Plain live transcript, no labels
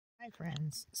Hi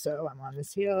friends, so I'm on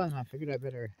this hill and I figured I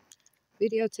better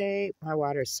videotape. My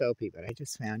water's soapy, but I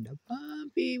just found a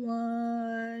bumpy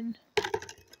one.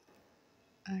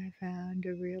 I found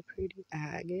a real pretty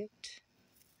agate,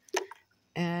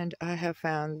 and I have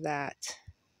found that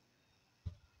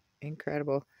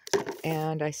incredible,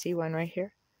 and I see one right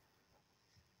here.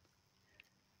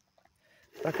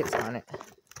 Buckets on it.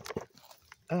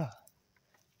 Oh,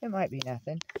 it might be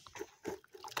nothing.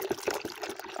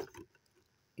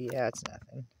 Yeah, it's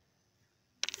nothing.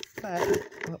 But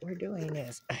what we're doing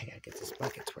is, I gotta get this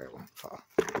bucket to where it won't fall.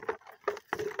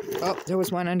 Oh, there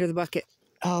was one under the bucket.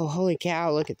 Oh, holy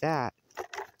cow, look at that.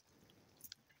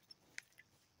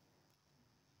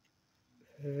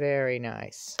 Very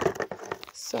nice.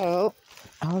 So,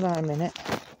 hold on a minute.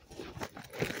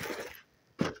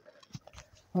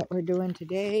 What we're doing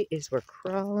today is we're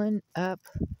crawling up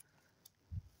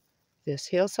this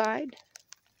hillside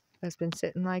that's been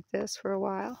sitting like this for a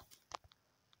while.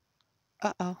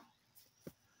 Uh-oh.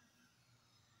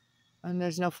 And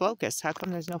there's no focus. How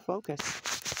come there's no focus?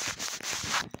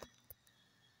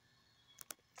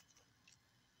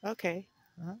 Okay.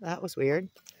 Well, that was weird.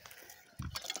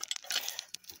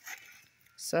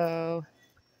 So,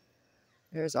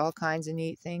 there's all kinds of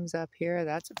neat things up here.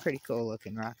 That's a pretty cool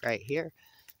looking rock right here.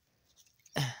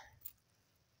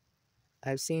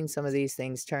 I've seen some of these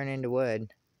things turn into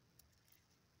wood.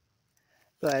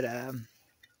 But,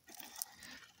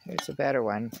 here's a better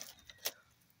one.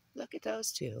 Look at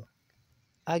those two.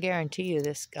 I guarantee you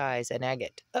this guy's an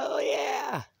agate. Oh,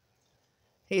 yeah!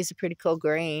 He's a pretty cool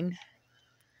green.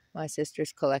 My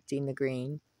sister's collecting the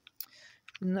green.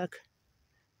 And look.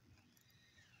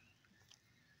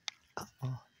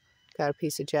 Uh-oh. Got a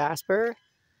piece of jasper.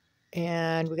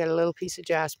 And we got a little piece of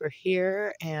jasper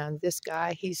here. And this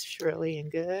guy, he's really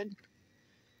in good.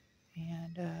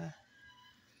 And,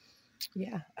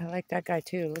 yeah, I like that guy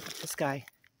too. Look at this guy.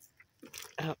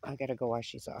 Oh, I gotta go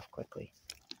wash these off quickly.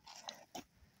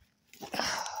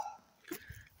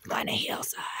 I'm on a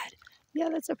hillside. Yeah,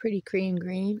 that's a pretty cream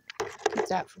green. Keep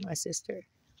that for my sister.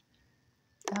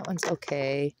 That one's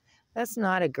okay. That's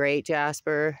not a great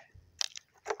jasper.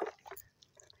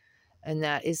 And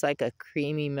that is like a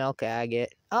creamy milk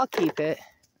agate. I'll keep it.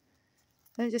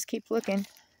 And just keep looking.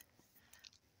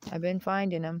 I've been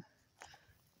finding them.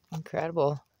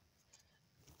 Incredible.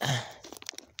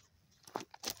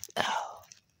 Oh,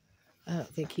 I don't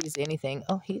think he's anything.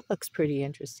 Oh, he looks pretty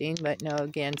interesting. But no,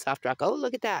 again, soft rock. Oh,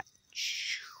 look at that.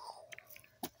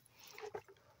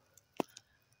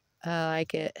 I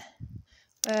like it.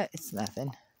 But it's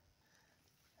nothing.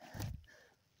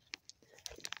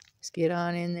 Just get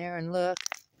on in there and look.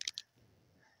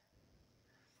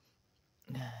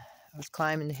 I was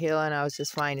climbing the hill and I was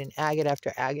just finding agate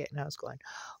after agate. And I was going,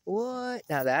 what?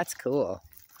 Now that's cool.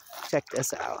 Check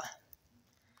this out.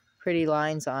 Pretty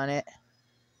lines on it.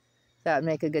 That would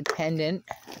make a good pendant.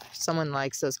 Someone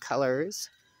likes those colors.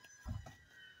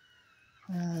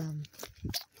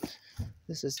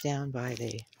 This is down by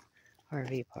the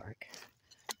RV park.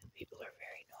 People are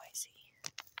very noisy.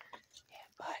 Yeah,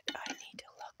 but I need to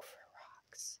look for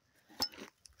rocks.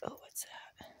 Oh, what's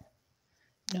that?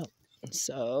 Nope.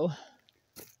 So,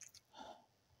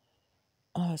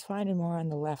 I was finding more on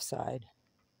the left side.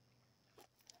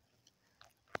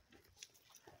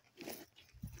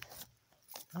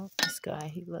 Oh, this guy,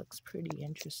 he looks pretty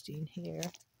interesting here.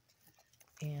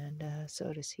 And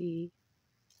so does he.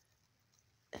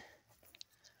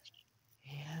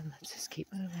 And let's just keep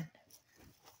moving.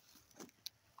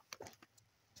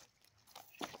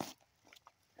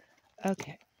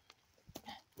 Okay.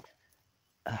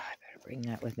 Oh, I better bring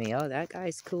that with me. Oh, that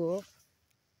guy's cool.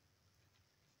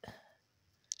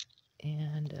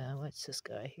 And what's this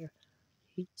guy here?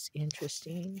 He's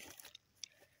interesting.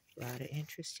 A lot of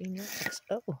interesting rocks.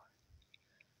 Oh. Looks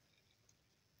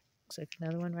like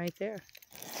another one right there.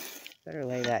 Better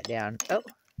lay that down. Oh.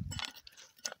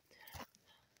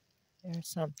 There's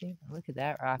something. Look at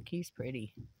that rock. He's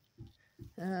pretty.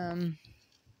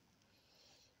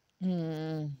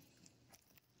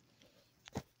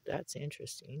 That's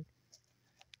interesting.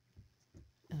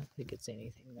 I don't think it's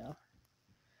anything though.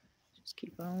 Just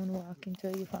keep on walking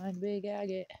till you find big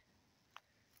agate.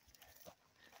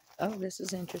 Oh, this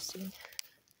is interesting.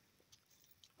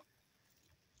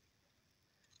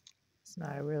 It's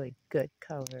not a really good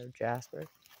color of jasper.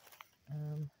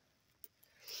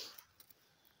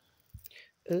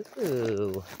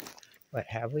 Ooh, what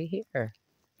have we here?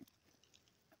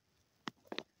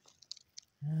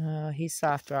 Oh, he's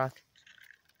soft rock.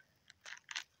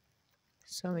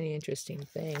 So many interesting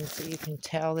things. So you can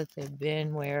tell that they've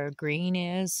been where green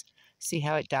is. See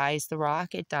how it dyes the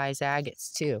rock? It dyes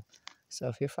agates too. So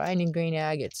if you're finding green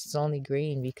agates, it's only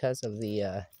green because of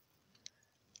the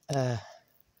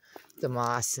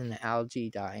moss and the algae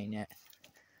dying it.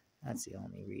 That's the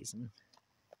only reason.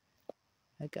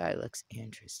 That guy looks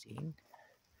interesting.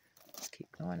 Let's keep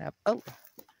going up. Oh,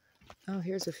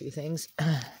 here's a few things.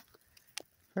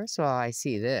 First of all, I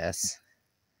see this.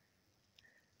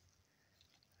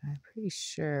 I'm pretty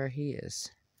sure he is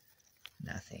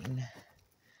nothing.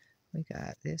 We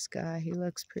got this guy. He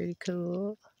looks pretty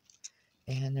cool.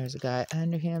 And there's a guy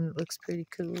under him that looks pretty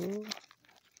cool.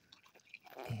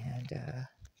 And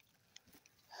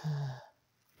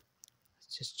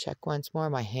let's just check once more.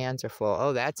 My hands are full.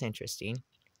 Oh, that's interesting.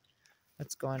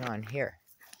 What's going on here?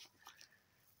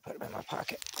 Put him in my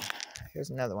pocket. Here's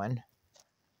another one.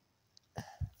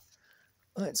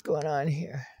 What's going on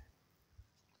here?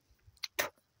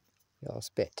 The old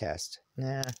spit test.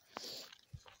 Nah.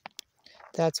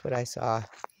 That's what I saw.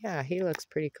 Yeah, he looks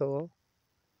pretty cool.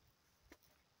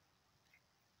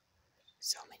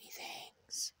 So many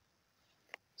things.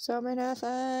 So many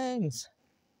things.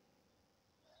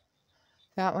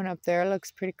 That one up there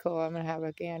looks pretty cool. I'm going to have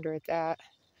a gander at that.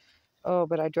 Oh,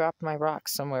 but I dropped my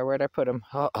rocks somewhere. Where'd I put them?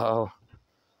 Uh-oh.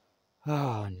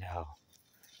 Oh, no.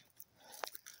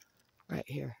 Right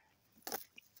here.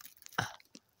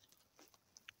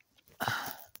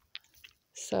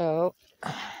 So,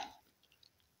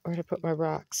 where'd I put my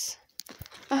rocks?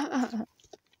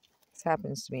 This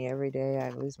happens to me every day. I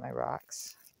lose my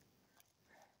rocks.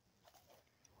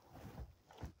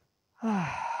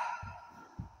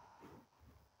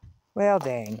 Well,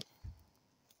 dang.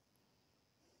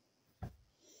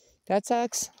 That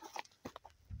sucks.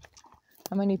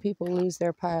 How many people lose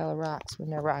their pile of rocks when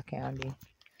they're rock hounding?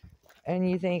 And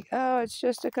you think, oh, it's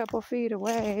just a couple feet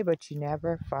away, but you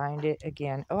never find it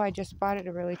again. Oh, I just spotted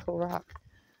a really cool rock.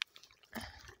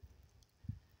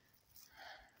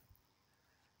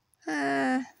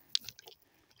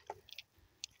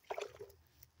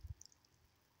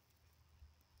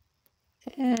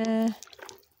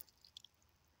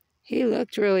 He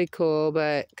looked really cool,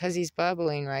 but because he's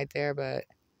bubbling right there, but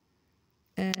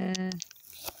that's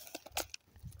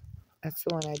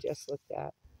the one I just looked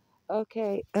at.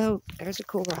 Okay. Oh, there's a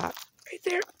cool rock right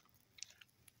there.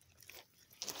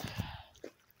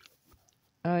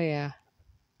 Oh, yeah.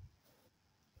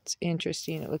 It's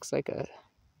interesting. It looks like a,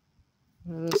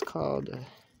 what are those called? A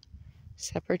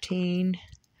serpentine.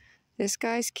 This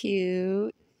guy's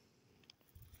cute.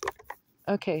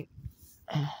 Okay.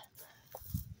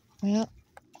 Well,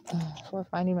 before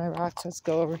finding my rocks, let's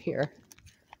go over here.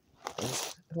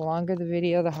 The longer the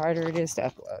video, the harder it is to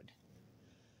upload.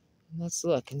 Let's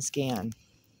look and scan.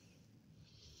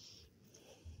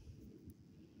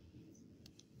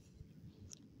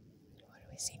 What do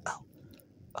we see? Oh,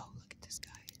 look at this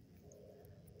guy.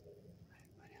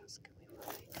 What else can we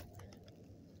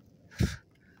find?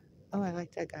 Oh, I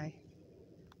like that guy.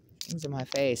 Things in my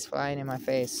face, flying in my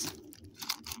face.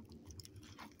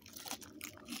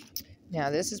 Now,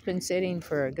 this has been sitting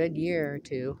for a good year or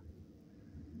two,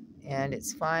 and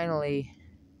it's finally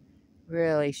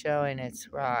really showing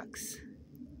its rocks.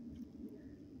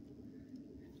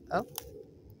 Oh,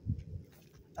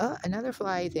 another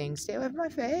fly thing. Stay away from my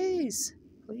face,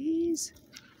 please.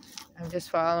 I'm just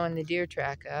following the deer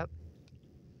track up.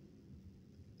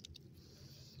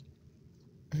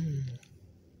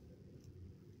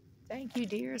 Thank you,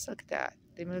 deers. Look at that.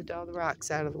 They moved all the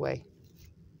rocks out of the way.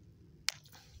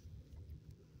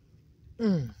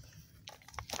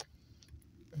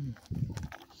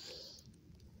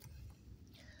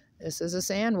 This is a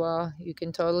sand wall. You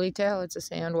can totally tell it's a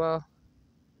sand wall.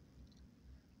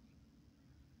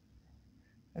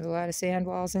 There's a lot of sand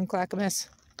walls in Clackamas.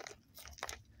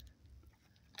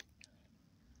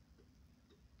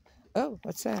 Oh,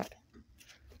 what's that?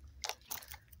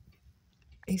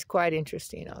 He's quite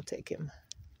interesting. I'll take him.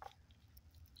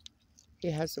 He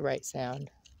has the right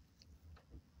sound.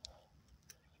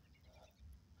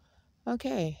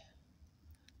 Okay.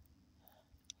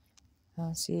 I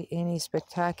don't see any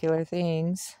spectacular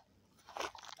things.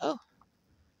 Oh,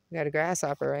 we got a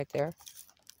grasshopper right there.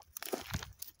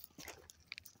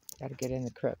 Got to get in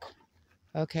the crook.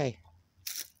 Okay.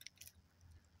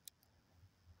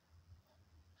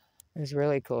 There's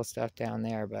really cool stuff down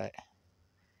there, but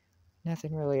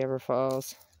nothing really ever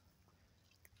falls.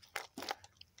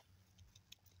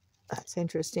 That's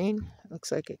interesting.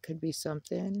 Looks like it could be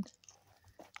something.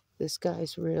 This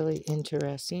guy's really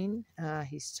interesting.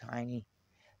 He's tiny.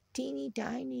 Teeny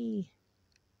tiny.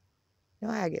 No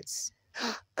agates.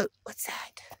 Oh, what's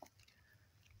that?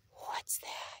 What's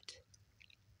that?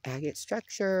 Agate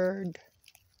structured.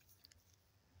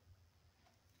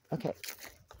 Okay.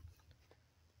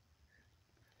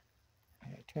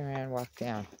 Turn around and walk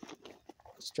down.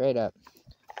 Straight up.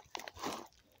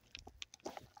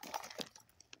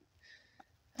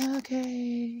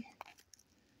 Okay.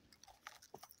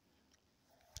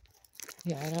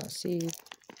 Yeah, I don't see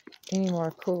any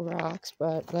more cool rocks,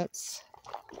 but let's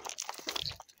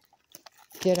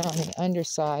get on the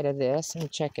underside of this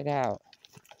and check it out.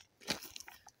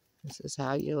 This is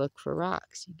how you look for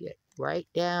rocks. You get right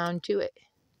down to it.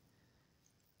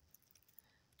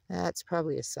 That's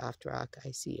probably a soft rock.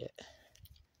 I see it.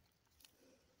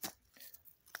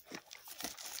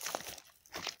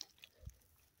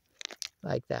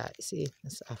 Like that. See,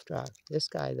 the soft rock. This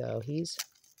guy, though, he's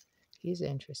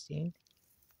interesting.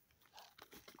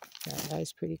 That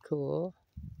guy's pretty cool.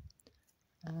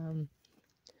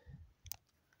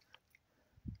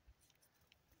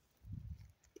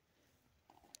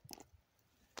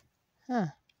 Huh.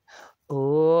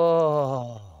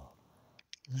 Oh,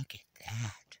 look at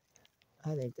that.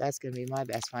 I think that's going to be my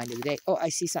best find of the day. Oh, I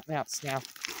see something else now.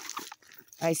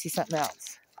 I see something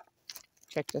else.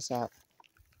 Check this out.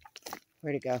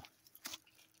 Where'd it go?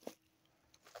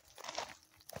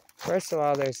 First of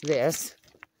all, there's this.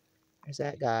 There's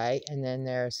that guy. And then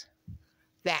there's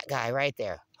that guy right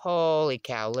there. Holy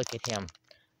cow, look at him.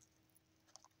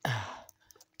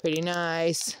 Pretty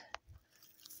nice.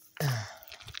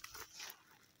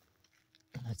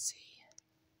 Let's see.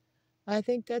 I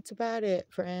think that's about it,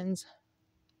 friends.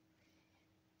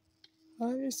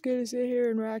 I'm just going to sit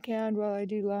here and rock hound while I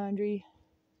do laundry.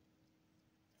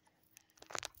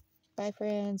 Bye,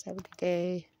 friends. Have a good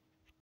day.